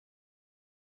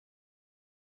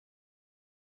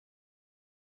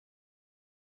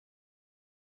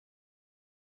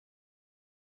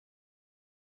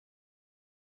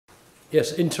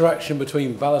Yes, interaction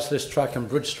between ballastless track and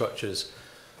bridge structures.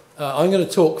 I'm going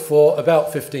to talk for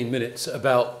about 15 minutes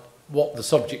about what the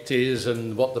subject is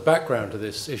and what the background to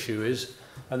this issue is,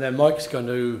 and then Mike's going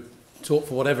to talk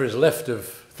for whatever is left of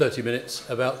 30 minutes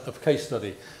about a case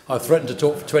study. I threatened to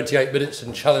talk for 28 minutes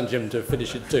and challenge him to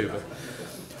finish it too,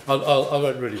 but I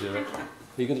won't really do it.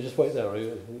 Are you going to just wait there? Or are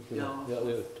you,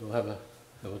 we'll have a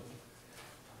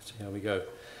see how we go.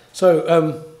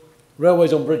 So,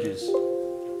 railways on bridges.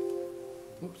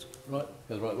 Oops, right,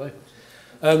 go the right way.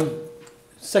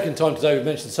 Second time today we've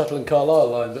mentioned the Suttle and Carlisle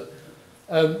line,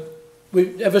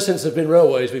 but ever since there have been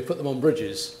railways, we've put them on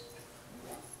bridges.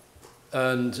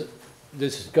 And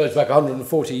this goes back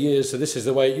 140 years, so this is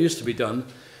the way it used to be done.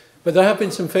 But there have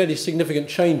been some fairly significant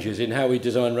changes in how we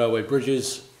design railway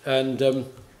bridges, and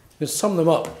we'll sum them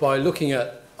up by looking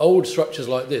at old structures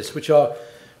like this, which are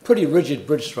pretty rigid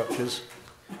bridge structures,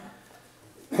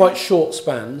 quite short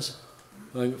spans,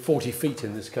 I think 40 feet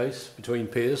in this case, between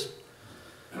piers.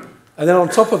 And then on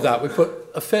top of that, we put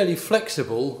a fairly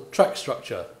flexible track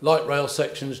structure, light rail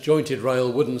sections, jointed rail,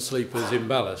 wooden sleepers in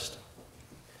ballast.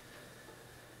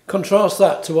 Contrast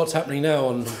that to what's happening now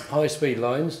on high-speed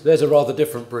lines. There's a rather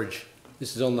different bridge.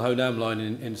 This is on the Honam line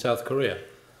in South Korea.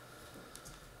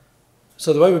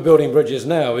 So the way we're building bridges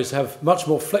now is have much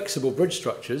more flexible bridge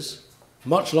structures,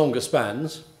 much longer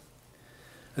spans,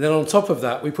 and then on top of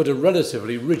that we put a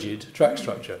relatively rigid track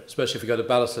structure, especially if we go to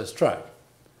ballastless track.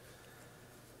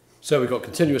 So we've got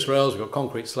continuous rails, we've got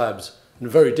concrete slabs, and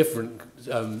a very different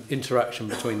interaction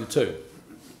between the two.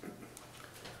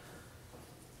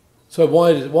 So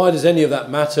why does any of that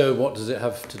matter? What does it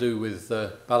have to do with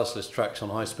ballastless tracks on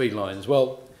high-speed lines?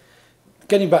 Well,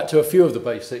 getting back to a few of the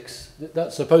basics,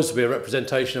 that's supposed to be a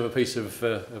representation of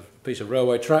a piece of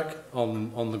railway track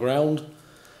on the ground.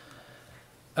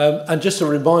 And just a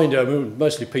reminder, I mean,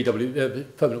 mostly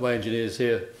permanent way engineers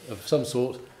here of some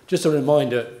sort, just a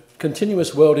reminder,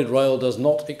 continuous welded rail does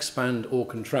not expand or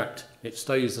contract. It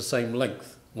stays the same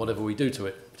length, whatever we do to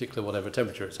it, particularly whatever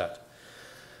temperature it's at.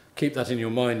 Keep that in your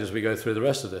mind as we go through the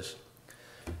rest of this.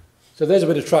 So there's a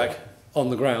bit of track on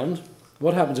the ground.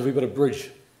 What happens if we put a bridge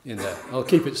in there? I'll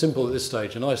keep it simple at this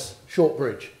stage, a nice short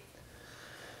bridge.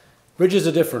 Bridges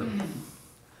are different.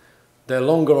 They're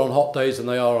longer on hot days than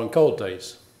they are on cold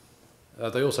days.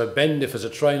 They also bend if there's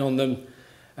a train on them,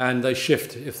 and they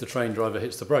shift if the train driver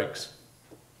hits the brakes.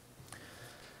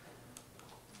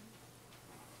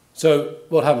 So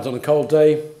what happens on a cold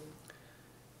day?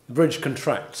 The bridge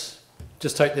contracts.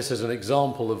 Just take this as an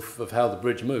example of how the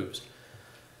bridge moves.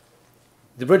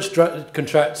 The bridge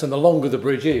contracts, and the longer the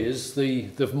bridge is,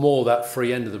 the more that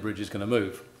free end of the bridge is going to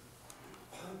move.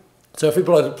 So if we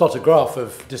plot a graph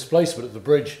of displacement of the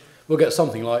bridge, we'll get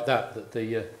something like that, that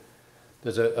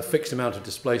there's a fixed amount of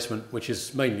displacement, which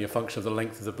is mainly a function of the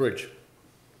length of the bridge.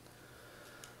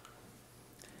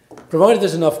 Provided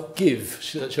there's enough give,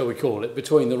 shall we call it,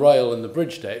 between the rail and the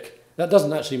bridge deck, that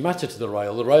doesn't actually matter to the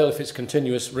rail. The rail, if it's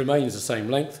continuous, remains the same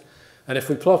length. And if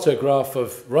we plot a graph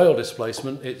of rail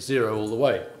displacement, it's zero all the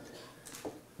way.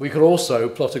 We could also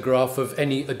plot a graph of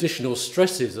any additional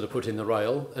stresses that are put in the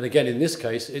rail. And again, in this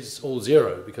case, it's all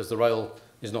zero because the rail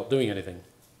is not doing anything.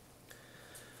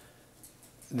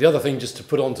 The other thing just to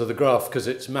put onto the graph, because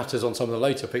it matters on some of the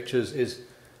later pictures, is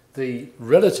the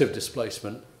relative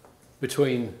displacement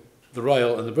between the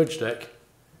rail and the bridge deck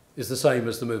is the same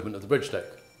as the movement of the bridge deck,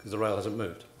 because the rail hasn't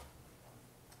moved.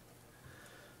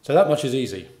 So that much is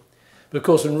easy. But of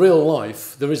course in real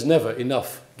life there is never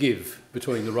enough give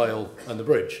between the rail and the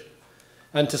bridge.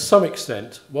 And to some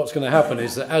extent what's going to happen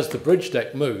is that as the bridge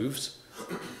deck moves,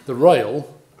 the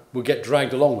rail will get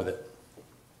dragged along with it.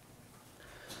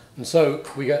 And so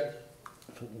we get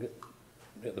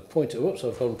the pointer, whoops,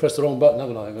 I've pressed the wrong button,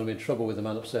 haven't I? I'm going to be in trouble with the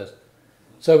man upstairs.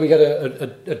 So we get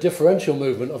a differential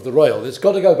movement of the rail. It's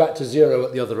got to go back to zero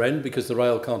at the other end because the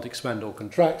rail can't expand or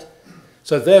contract.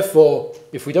 So therefore,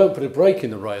 if we don't put a brake in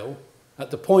the rail,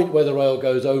 at the point where the rail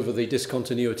goes over the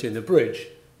discontinuity in the bridge,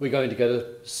 we're going to get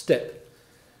a step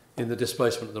in the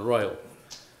displacement of the rail.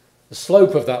 The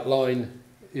slope of that line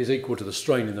is equal to the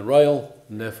strain in the rail,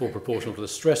 and therefore proportional to the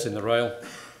stress in the rail.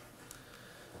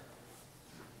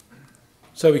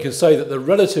 So we can say that the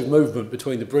relative movement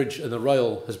between the bridge and the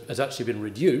rail has actually been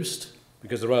reduced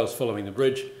because the rail is following the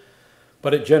bridge,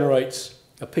 but it generates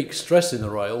a peak stress in the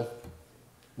rail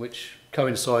which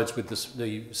coincides with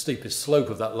the steepest slope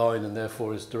of that line and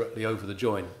therefore is directly over the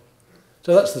join.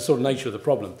 So that's the sort of nature of the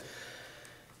problem.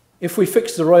 If we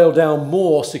fix the rail down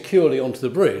more securely onto the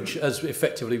bridge, as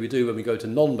effectively we do when we go to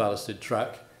non-ballasted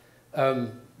track,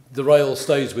 the rail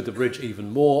stays with the bridge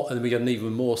even more, and we get an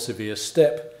even more severe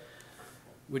step,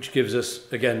 which gives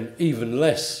us, again, even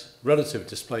less relative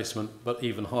displacement, but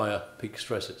even higher peak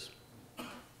stresses.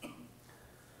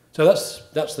 So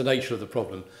that's the nature of the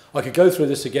problem. I could go through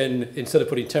this again, instead of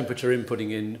putting temperature in,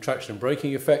 putting in traction and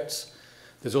braking effects.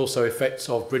 There's also effects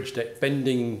of bridge deck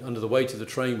bending under the weight of the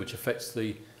train, which affects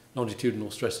the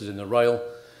longitudinal stresses in the rail.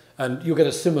 And you'll get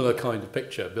a similar kind of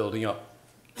picture building up.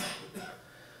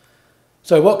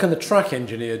 So what can the track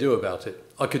engineer do about it?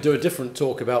 I could do a different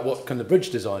talk about what can the bridge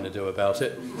designer do about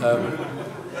it.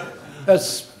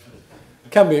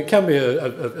 Can be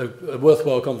a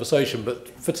worthwhile conversation, but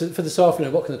for this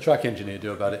afternoon, what can the track engineer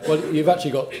do about it? Well, you've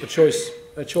actually got a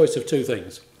choice of two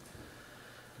things.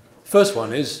 First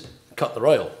one is cut the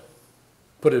rail.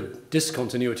 Put a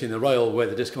discontinuity in the rail where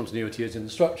the discontinuity is in the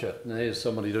structure. And here's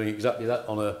somebody doing exactly that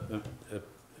on a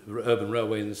urban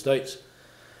railway in the States.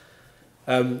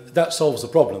 That solves the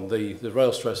problem. The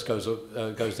rail stress goes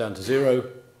down to zero,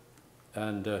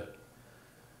 and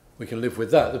we can live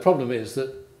with that. The problem is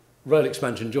that rail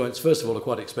expansion joints, first of all, are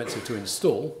quite expensive to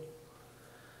install.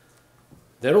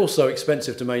 They're also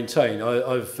expensive to maintain.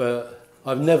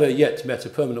 I've never yet met a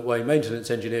permanent way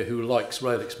maintenance engineer who likes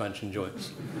rail expansion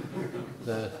joints.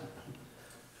 They're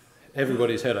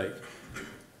everybody's headache.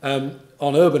 On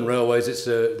urban railways,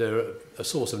 they're a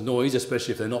source of noise,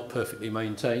 especially if they're not perfectly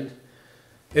maintained.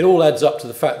 It all adds up to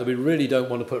the fact that we really don't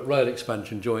want to put rail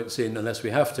expansion joints in unless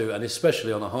we have to, and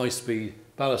especially on a high-speed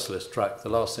ballastless track, the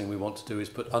last thing we want to do is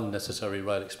put unnecessary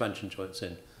rail expansion joints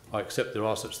in. I accept there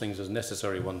are such things as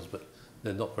necessary ones, but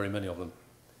there are not very many of them.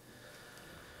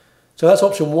 So that's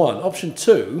option one. Option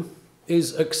two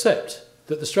is accept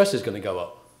that the stress is going to go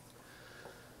up,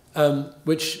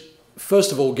 which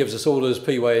first of all gives us all as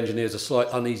P-way engineers a slight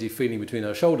uneasy feeling between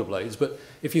our shoulder blades. But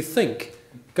if you think,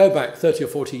 go back 30 or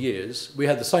 40 years, we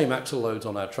had the same axle loads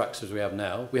on our tracks as we have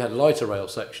now. We had lighter rail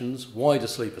sections, wider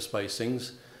sleeper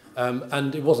spacings,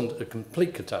 and it wasn't a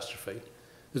complete catastrophe.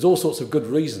 There's all sorts of good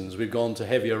reasons we've gone to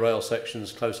heavier rail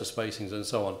sections, closer spacings and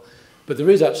so on. But there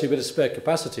is actually a bit of spare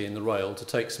capacity in the rail to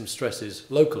take some stresses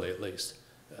locally at least.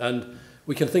 And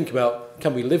we can think about,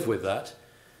 can we live with that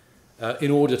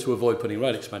in order to avoid putting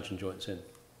rail expansion joints in?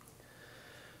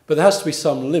 But there has to be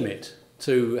some limit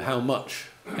to how much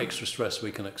extra stress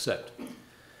we can accept.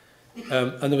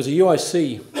 And there was a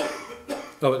UIC,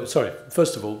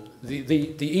 first of all,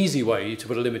 the easy way to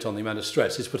put a limit on the amount of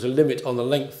stress is put a limit on the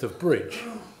length of bridge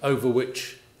over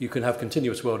which you can have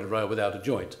continuous welded rail without a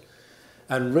joint.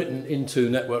 And written into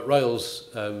Network Rail's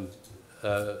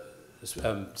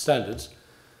standards,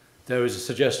 there is a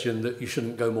suggestion that you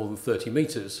shouldn't go more than 30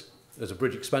 metres as a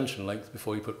bridge expansion length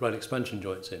before you put rail expansion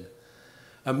joints in.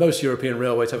 And most European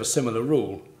railways have a similar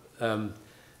rule.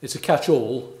 It's a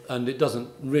catch-all, and it doesn't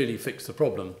really fix the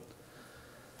problem.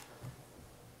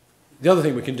 The other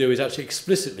thing we can do is actually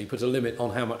explicitly put a limit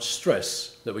on how much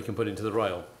stress that we can put into the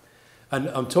rail. And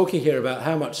I'm talking here about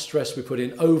how much stress we put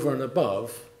in over and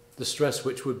above the stress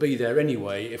which would be there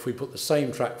anyway if we put the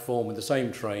same track form with the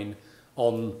same train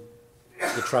on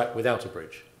the track without a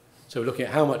bridge. So we're looking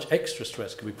at how much extra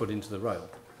stress can we put into the rail.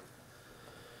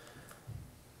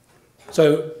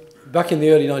 So back in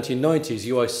the early 1990s,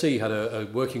 UIC had a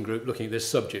working group looking at this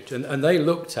subject, and they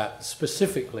looked at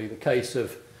specifically the case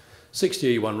of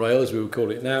 60E1 rail, as we would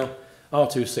call it now,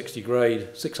 R260 grade,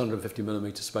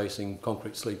 650mm spacing,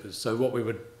 concrete sleepers. So what we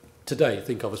would today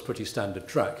think of as pretty standard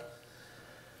track.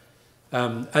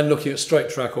 And looking at straight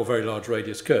track or very large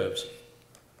radius curves.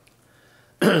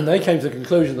 They came to the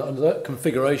conclusion that under that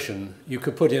configuration, you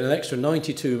could put in an extra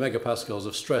 92 megapascals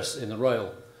of stress in the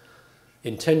rail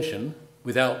in tension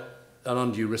without an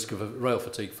undue risk of a rail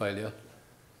fatigue failure.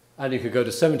 And you could go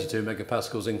to 72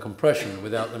 megapascals in compression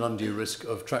without an undue risk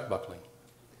of track buckling.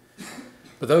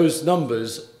 But those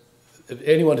numbers,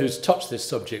 anyone who's touched this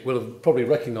subject will have probably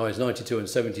recognised 92 and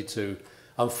 72.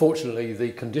 Unfortunately,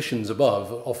 the conditions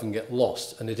above often get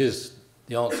lost, and it is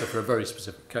the answer for a very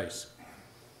specific case.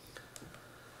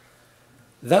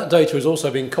 That data has also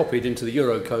been copied into the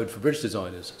Eurocode for bridge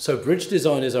designers. So bridge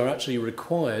designers are actually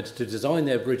required to design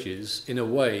their bridges in a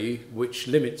way which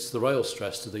limits the rail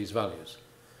stress to these values.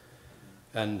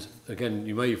 And again,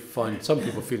 you may find some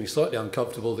people feeling slightly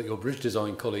uncomfortable that your bridge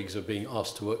design colleagues are being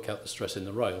asked to work out the stress in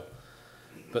the rail.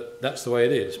 But that's the way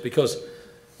it is, because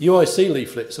UIC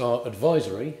leaflets are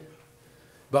advisory,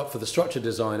 but for the structure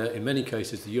designer, in many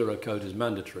cases, the Eurocode is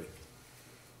mandatory.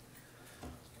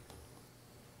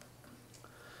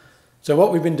 So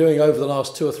what we've been doing over the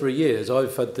last 2 or 3 years,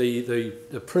 I've had the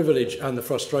privilege and the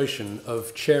frustration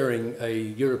of chairing a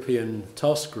European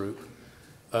task group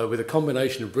with a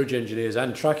combination of bridge engineers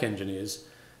and track engineers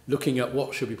looking at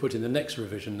what should be put in the next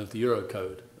revision of the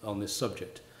Eurocode on this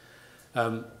subject.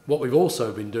 What we've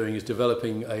also been doing is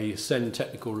developing a SEN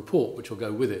technical report which will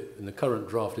go with it, and the current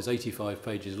draft is 85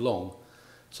 pages long,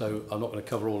 so I'm not going to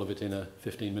cover all of it in a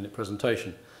 15-minute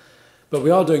presentation. But we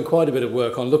are doing quite a bit of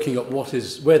work on looking at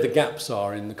where the gaps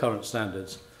are in the current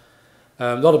standards.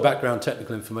 A lot of background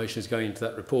technical information is going into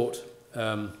that report.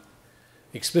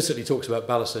 Explicitly talks about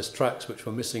ballastless tracks, which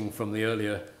were missing from the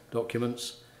earlier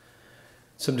documents.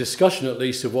 Some discussion, at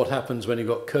least, of what happens when you've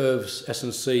got curves,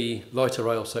 S&C, lighter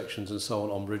rail sections, and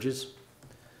so on bridges.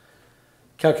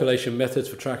 Calculation methods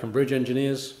for track and bridge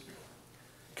engineers.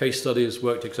 Case studies,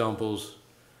 worked examples,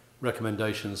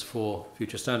 recommendations for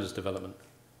future standards development.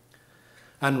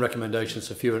 And recommendations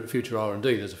for future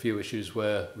R&D. There's a few issues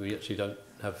where we actually don't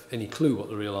have any clue what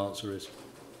the real answer is.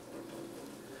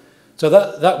 So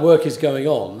that work is going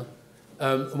on.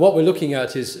 What we're looking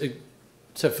at is,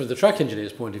 so from the track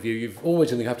engineer's point of view, you've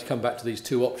always going to have to come back to these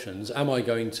two options. Am I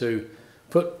going to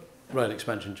put rail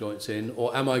expansion joints in,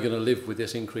 or am I going to live with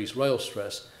this increased rail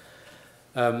stress?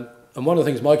 And one of the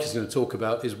things Mike is going to talk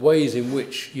about is ways in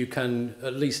which you can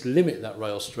at least limit that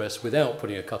rail stress without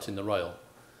putting a cut in the rail,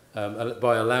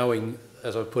 by allowing,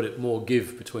 as I put it, more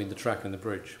give between the track and the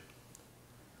bridge.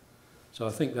 So I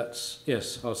think that's,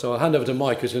 yes. So I'll hand over to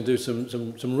Mike, who's going to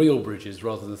do some real bridges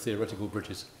rather than theoretical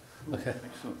bridges. Okay.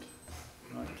 Excellent.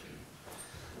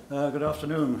 Right. Good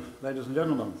afternoon, ladies and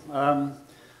gentlemen.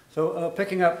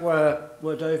 Picking up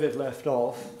where David left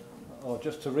off, or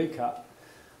just to recap,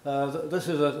 this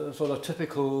is a sort of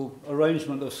typical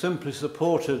arrangement of simply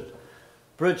supported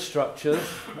bridge structures,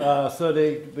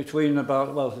 between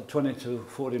about 20 to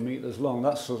 40 metres long.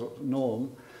 That's sort of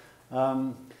norm.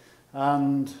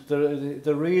 And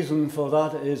the reason for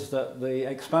that is that the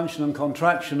expansion and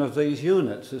contraction of these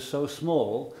units is so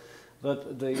small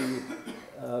that the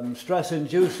stress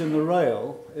induced in the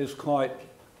rail is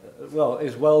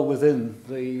well within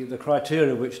the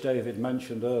criteria which David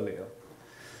mentioned earlier.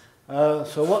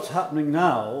 So what's happening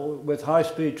now with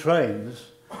high-speed trains,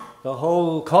 the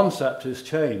whole concept is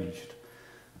changed.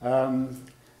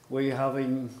 We're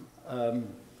having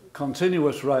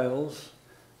continuous rails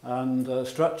and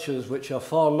structures which are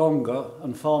far longer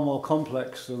and far more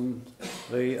complex than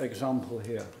the example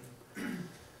here.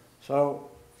 So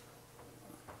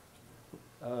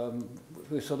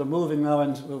we're sort of moving now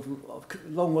into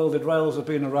long-welded rails have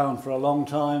been around for a long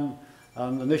time,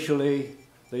 and initially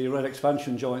the rail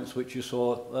expansion joints which you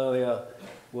saw earlier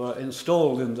were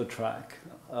installed in the track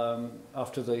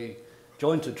after the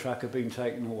jointed track had been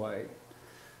taken away.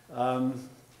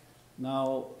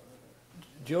 Now,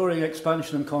 during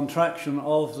expansion and contraction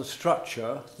of the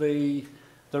structure, the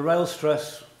rail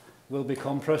stress will be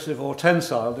compressive or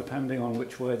tensile, depending on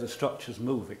which way the structure is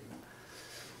moving.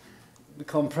 The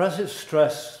compressive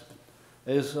stress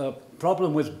is a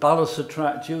problem with ballasted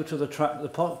track due to the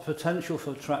potential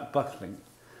for track buckling.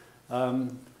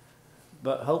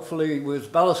 But hopefully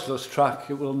with ballastless track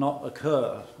it will not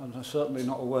occur, and I'm certainly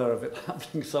not aware of it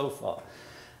happening so far.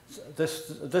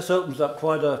 This opens up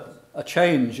quite a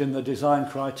change in the design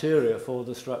criteria for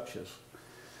the structures.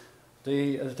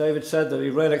 As David said, the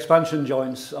rail expansion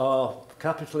joints are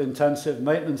capital intensive,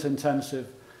 maintenance intensive,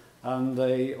 and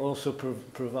they also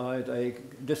provide a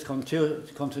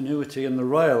discontinuity in the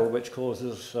rail which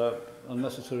causes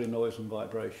unnecessary noise and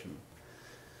vibration.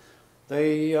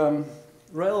 The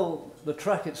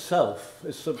track itself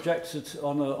is subjected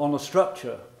on a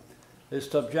structure, is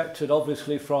subjected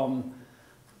obviously from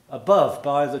above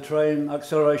by the train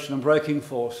acceleration and braking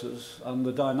forces and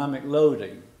the dynamic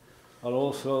loading, and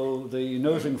also the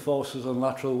nosing forces and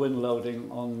lateral wind loading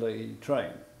on the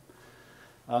train.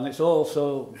 And it's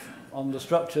also on the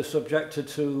structure subjected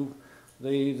to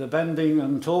the bending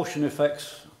and torsion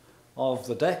effects of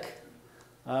the deck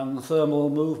and the thermal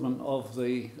movement of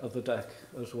the deck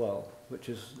as well,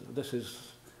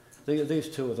 these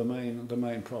two are the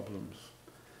main problems.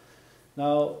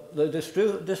 Now, the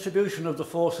distribution of the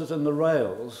forces in the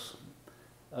rails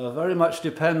very much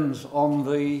depends on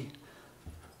the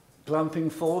clamping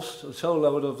force, the toe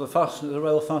load of the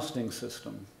rail fastening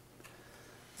system.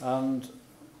 And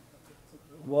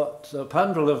what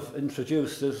Pandrel have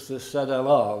introduced is this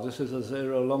ZLR. This is a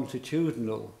zero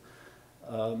longitudinal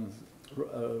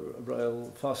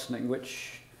rail fastening,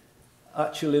 which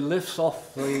actually lifts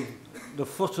off the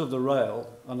foot of the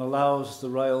rail and allows the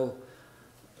rail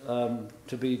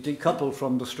to be decoupled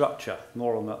from the structure.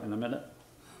 More on that in a minute.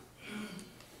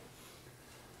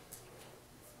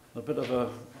 A bit of a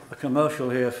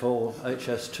commercial here for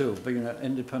HS2. Being an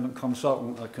independent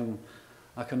consultant, I can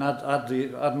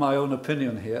add my own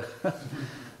opinion here.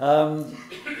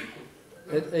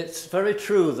 It's very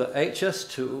true that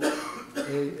HS2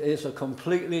 is a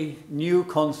completely new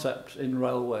concept in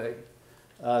railway.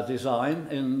 design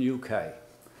in UK.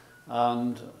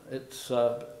 And it's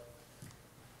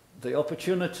the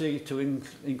opportunity to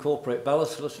incorporate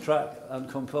ballastless track and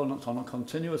components on a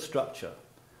continuous structure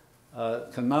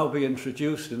can now be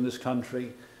introduced in this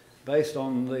country based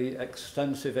on the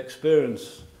extensive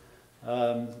experience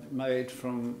made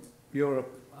from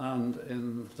Europe and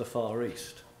in the Far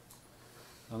East.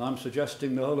 And I'm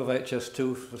suggesting the whole of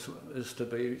HS2 is to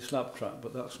be slab track,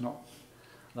 but that's not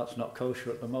kosher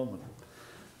at the moment.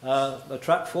 The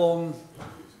track form,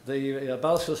 the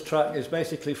ballastless track is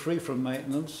basically free from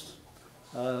maintenance,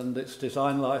 and its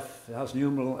design life has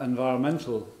numerous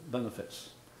environmental benefits.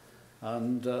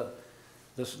 And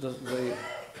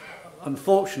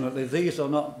unfortunately, these are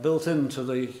not built into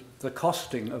the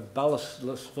costing of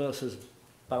ballastless versus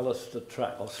ballasted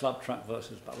track, or slab track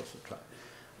versus ballasted track.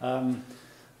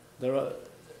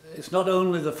 It's not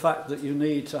only the fact that you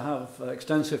need to have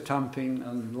extensive tamping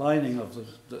and lining of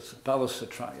the ballasted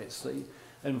track, it's the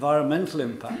environmental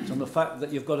impact and the fact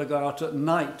that you've got to go out at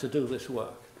night to do this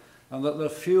work, and that there are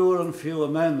fewer and fewer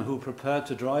men who are prepared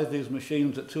to drive these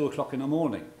machines at 2 o'clock in the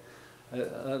morning.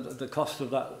 The cost of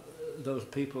those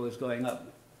people is going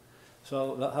up.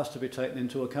 So that has to be taken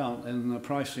into account in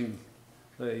pricing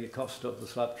the cost of the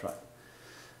slab track.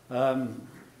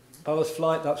 Ballast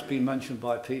flight, that's been mentioned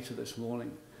by Peter this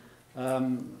morning.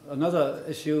 Another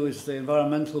issue is the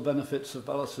environmental benefits of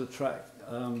ballastless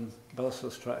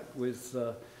track with,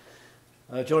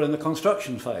 during the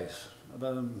construction phase.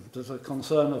 There's a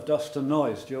concern of dust and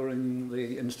noise during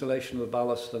the installation of the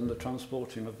ballast and the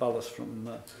transporting of ballast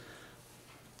from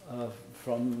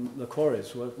the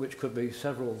quarries, which could be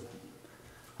several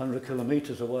hundred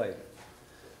kilometres away.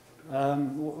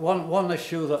 One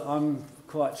issue that I'm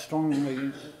quite strongly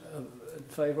in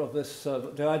favour of this,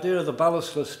 the idea of the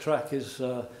ballastless track is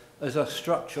a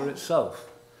structure itself,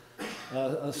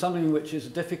 something which is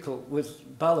difficult with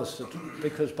ballast,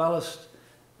 because ballast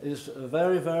is a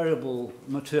very variable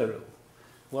material,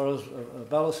 whereas a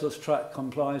ballastless track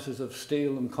comprises of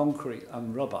steel and concrete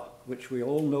and rubber, which we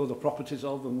all know the properties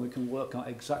of, and we can work out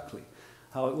exactly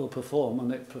how it will perform,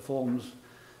 and it performs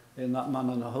in that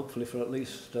manner, hopefully for at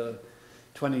least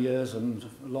 20 years and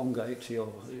longer, 80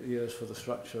 years for the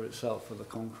structure itself, for the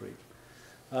concrete.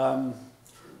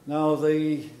 Now,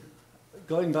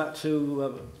 going back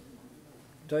to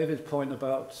David's point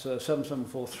about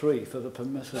 7743 for the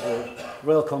permissible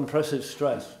rail compressive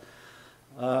stress,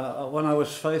 when I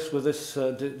was faced with this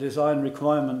design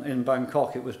requirement in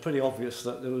Bangkok, it was pretty obvious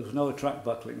that there was no track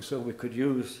buckling, so we could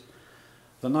use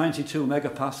the 92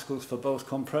 megapascals for both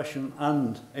compression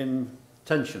and in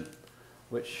tension,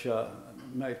 which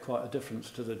made quite a difference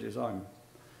to the design.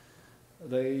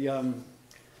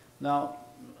 Now,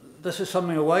 this is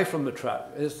something away from the track,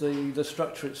 is the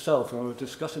structure itself, and we were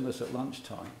discussing this at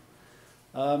lunchtime.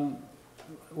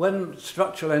 When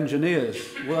structural engineers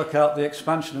work out the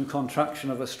expansion and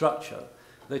contraction of a structure,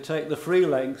 they take the free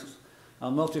length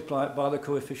and multiply it by the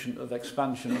coefficient of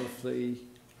expansion of the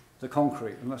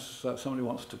concrete, unless somebody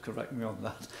wants to correct me on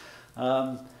that.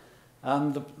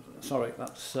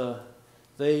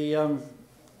 The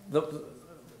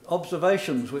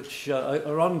observations which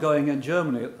are ongoing in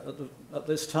Germany at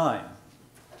this time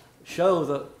show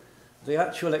that the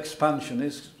actual expansion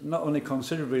is not only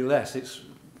considerably less, it's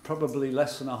probably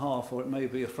less than a half, or it may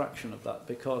be a fraction of that,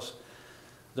 because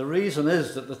the reason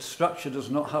is that the structure does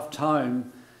not have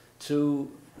time to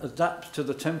adapt to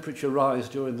the temperature rise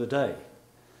during the day.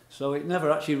 So it never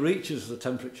actually reaches the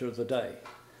temperature of the day.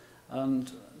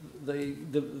 And the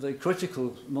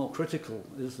more critical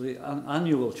is the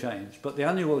annual change. But the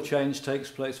annual change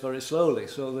takes place very slowly,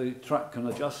 so the track can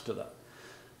adjust to that.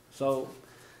 So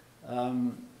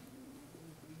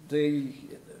the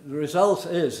result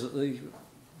is that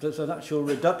there's an actual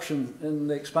reduction in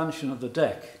the expansion of the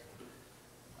deck,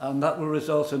 and that will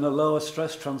result in a lower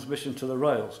stress transmission to the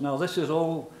rails. Now, this is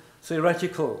all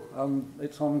theoretical, and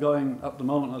it's ongoing at the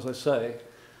moment, as I say.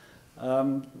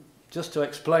 Just to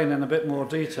explain in a bit more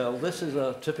detail, this is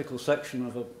a typical section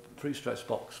of a pre-stress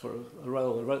box for a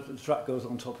rail. The track goes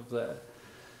on top of there.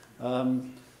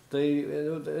 In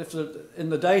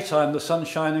the daytime, the sun's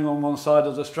shining on one side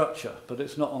of the structure, but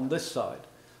it's not on this side.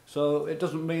 So it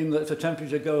doesn't mean that if the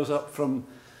temperature goes up from,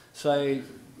 say,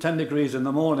 10 degrees in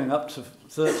the morning up to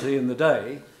 30 in the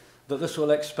day, that this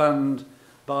will expand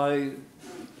by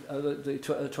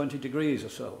 20 degrees or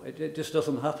so. It just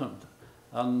doesn't happen.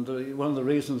 And one of the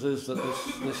reasons is that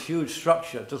this huge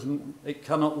structure it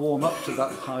cannot warm up to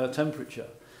that higher temperature.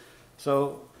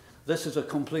 So this is a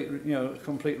complete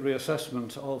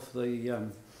reassessment of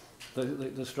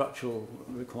the structural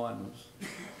requirements.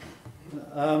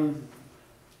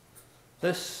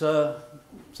 My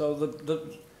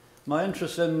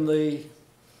interest in the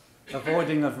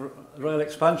avoiding of rail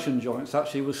expansion joints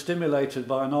actually was stimulated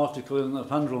by an article in the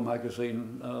Pandrel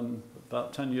magazine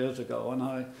about 10 years ago, and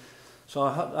I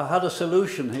had a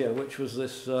solution here, which was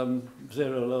this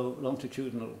zero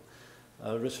longitudinal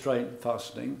restraint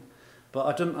fastening, but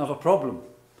I didn't have a problem.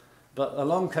 But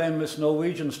along came this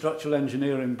Norwegian structural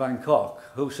engineer in Bangkok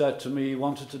who said to me he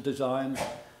wanted to design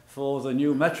for the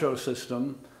new metro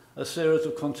system a series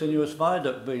of continuous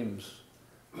viaduct beams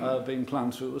being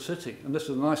planned through the city. And this is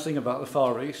the nice thing about the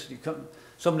Far East.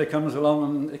 Somebody comes along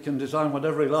and he can design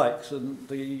whatever he likes, and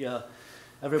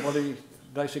everybody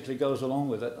basically goes along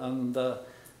with it. And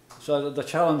so the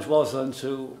challenge was then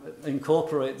to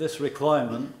incorporate this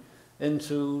requirement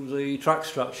into the track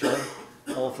structure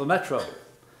of the metro.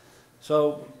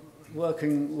 So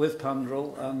working with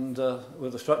Pandrel and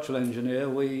with a structural engineer,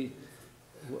 we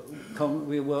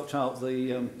worked out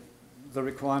the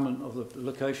requirement of the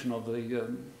location of the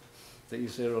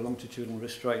zero longitudinal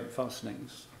restraint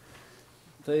fastenings.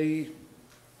 The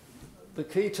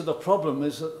key to the problem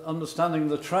is that understanding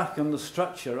the track and the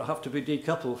structure have to be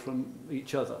decoupled from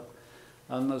each other.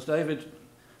 And as David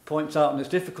points out, and it's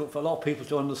difficult for a lot of people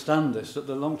to understand this, that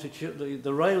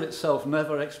the rail itself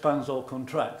never expands or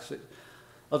contracts.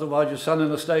 Otherwise you stand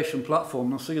in a station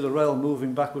platform and see the rail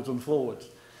moving backwards and forwards.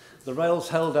 The rail's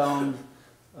held down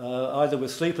either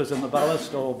with sleepers in the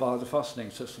ballast or by the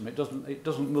fastening system. It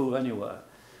doesn't move anywhere.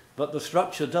 But the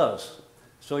structure does.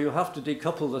 So you have to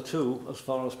decouple the two as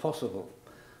far as possible.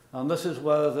 And this is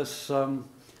where this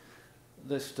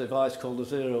device called the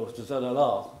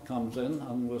ZLR comes in,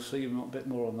 and we'll see a bit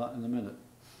more on that in a minute.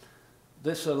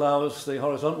 This allows the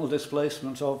horizontal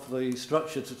displacement of the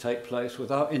structure to take place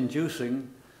without inducing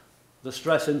the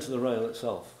stress into the rail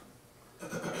itself.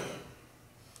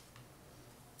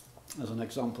 As an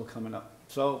example coming up.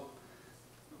 So,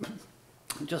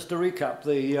 just to recap,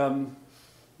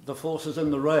 the forces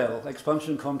in the rail: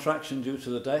 expansion, contraction due to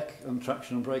the deck, and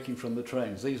traction and braking from the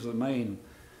trains. These are the main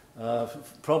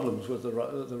problems with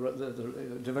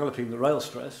developing the rail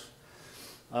stress,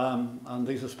 and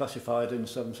these are specified in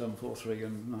 7743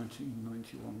 and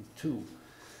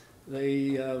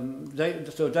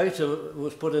 1991-2. So data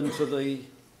was put into the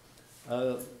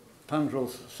Pandrel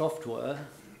software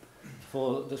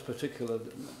for this particular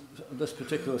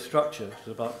structure. It's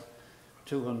about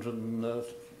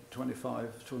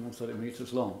 230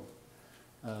 meters long,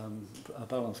 a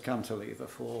balanced cantilever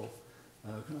for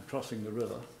crossing the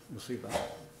river. You'll see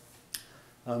that.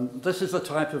 This is the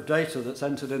type of data that's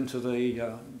entered into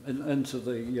the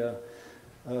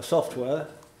software.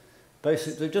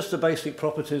 Basically, just the basic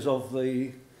properties of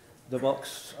the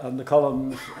box and the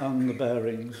columns and the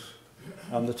bearings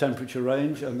and the temperature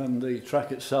range, and then the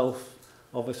track itself,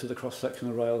 obviously the cross-section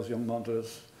of rails, young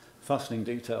modulars, fastening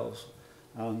details,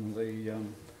 and the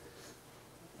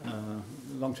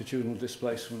longitudinal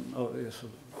displacement of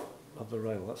the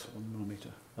rail. That's 1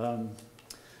 millimeter.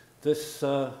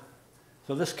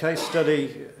 So this case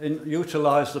study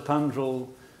utilised the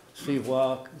Pandrel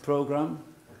Civoire program,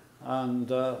 and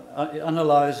it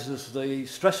analyses the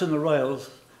stress in the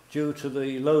rails due to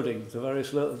the loading, the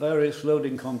various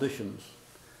loading conditions.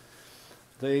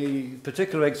 The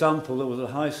particular example, there was a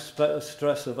high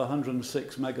stress of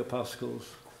 106 megapascals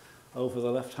over the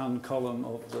left-hand column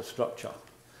of the structure,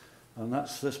 and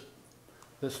that's this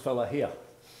fella here.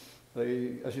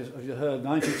 As you heard,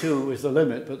 92 is the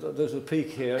limit, but there's a peak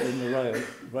here in the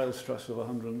rail stress of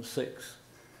 106.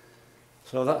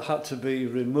 So that had to be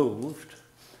removed,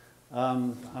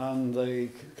 and the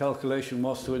calculation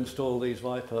was to install these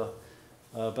Viper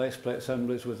base plate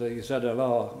assemblies with the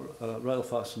ZLR rail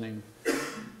fastening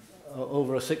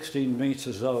over a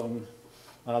 16-meter zone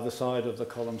either side of the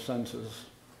column centres,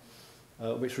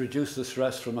 which reduced the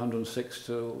stress from 106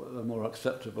 to a more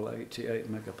acceptable 88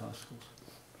 megapascals.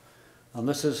 And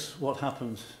this is what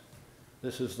happens.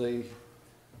 This is the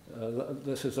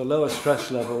lowest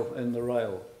stress level in the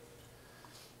rail.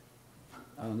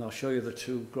 And I'll show you the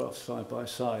two graphs side by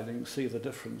side. You can see the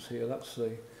difference here. That's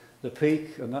the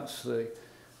peak, and that's the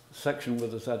section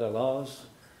with the ZLRs.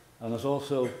 And there's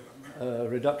also a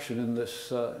reduction in this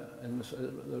the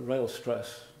rail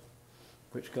stress,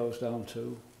 which goes down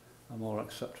to a more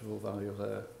acceptable value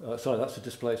there. Sorry, that's the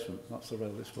displacement. That's the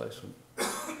rail displacement.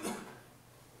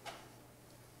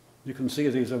 You can see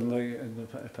these in the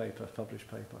paper, published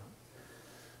paper.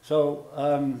 So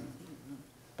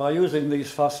by using these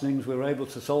fastenings, we were able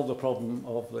to solve the problem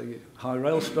of the high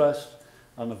rail stress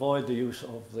and avoid the use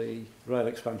of the rail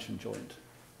expansion joint.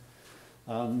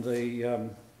 And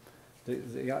the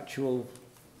actual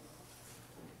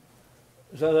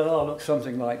ZLR looks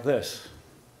something like this.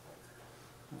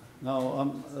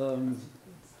 Now,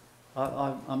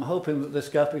 I'm hoping that this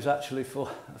gap is actually for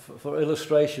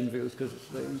illustration views, because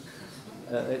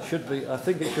it should be. I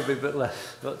think it should be a bit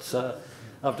less, but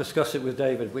I've discussed it with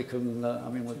David. We can. I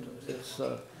mean, it's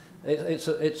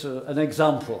an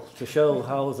example to show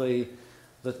how the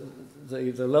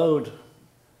load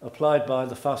applied by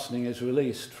the fastening is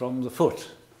released from the foot,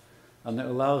 and it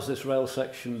allows this rail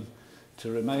section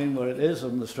to remain where it is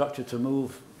and the structure to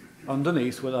move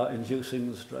underneath without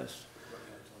inducing the stress.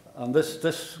 And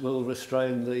this will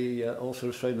restrain also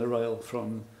restrain the rail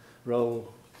from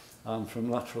roll and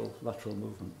from lateral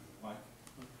movement.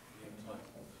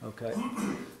 Okay,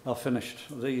 I've finished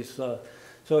these. So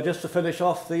just to finish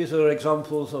off, these are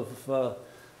examples of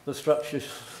the structures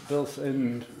built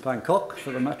in Bangkok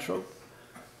for the metro,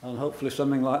 and hopefully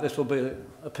something like this will be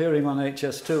appearing on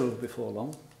HS2 before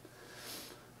long.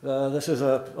 This is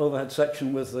an overhead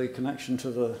section with the connection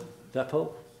to the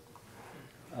depot.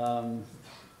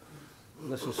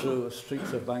 This is through the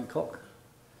streets of Bangkok.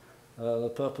 The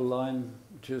purple line,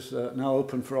 which is now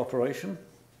open for operation.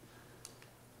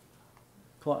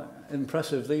 Quite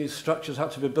impressive. These structures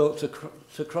had to be built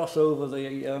to cross over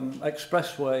the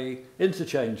expressway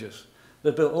interchanges. They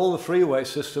built all the freeway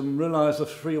system, realised the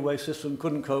freeway system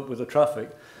couldn't cope with the traffic,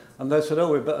 and they said,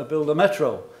 oh, we better build a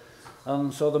metro.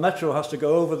 And so the metro has to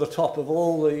go over the top of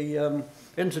all the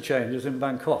interchanges in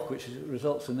Bangkok, which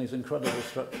results in these incredible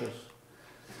structures.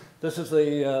 This is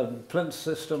the plinth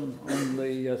system on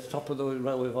the top of the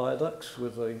railway viaducts.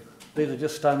 These are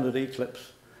just standard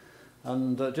E-clips.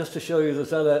 And just to show you the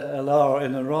ZLR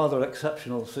in a rather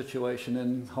exceptional situation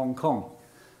in Hong Kong,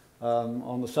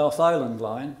 on the South Island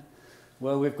line,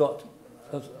 where we've got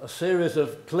a series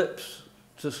of clips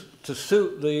to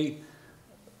suit the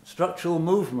structural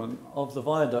movement of the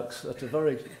viaducts at a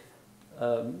very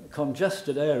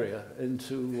congested area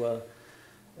into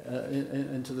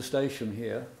the station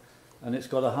here. And it's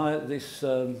got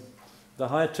the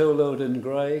high tow load in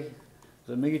grey,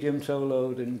 the medium tow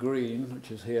load in green,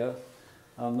 which is here,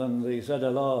 and then the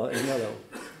ZLR in yellow.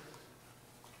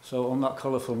 So on that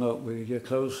colourful note, we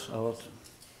close our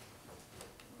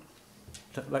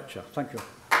lecture. Thank you.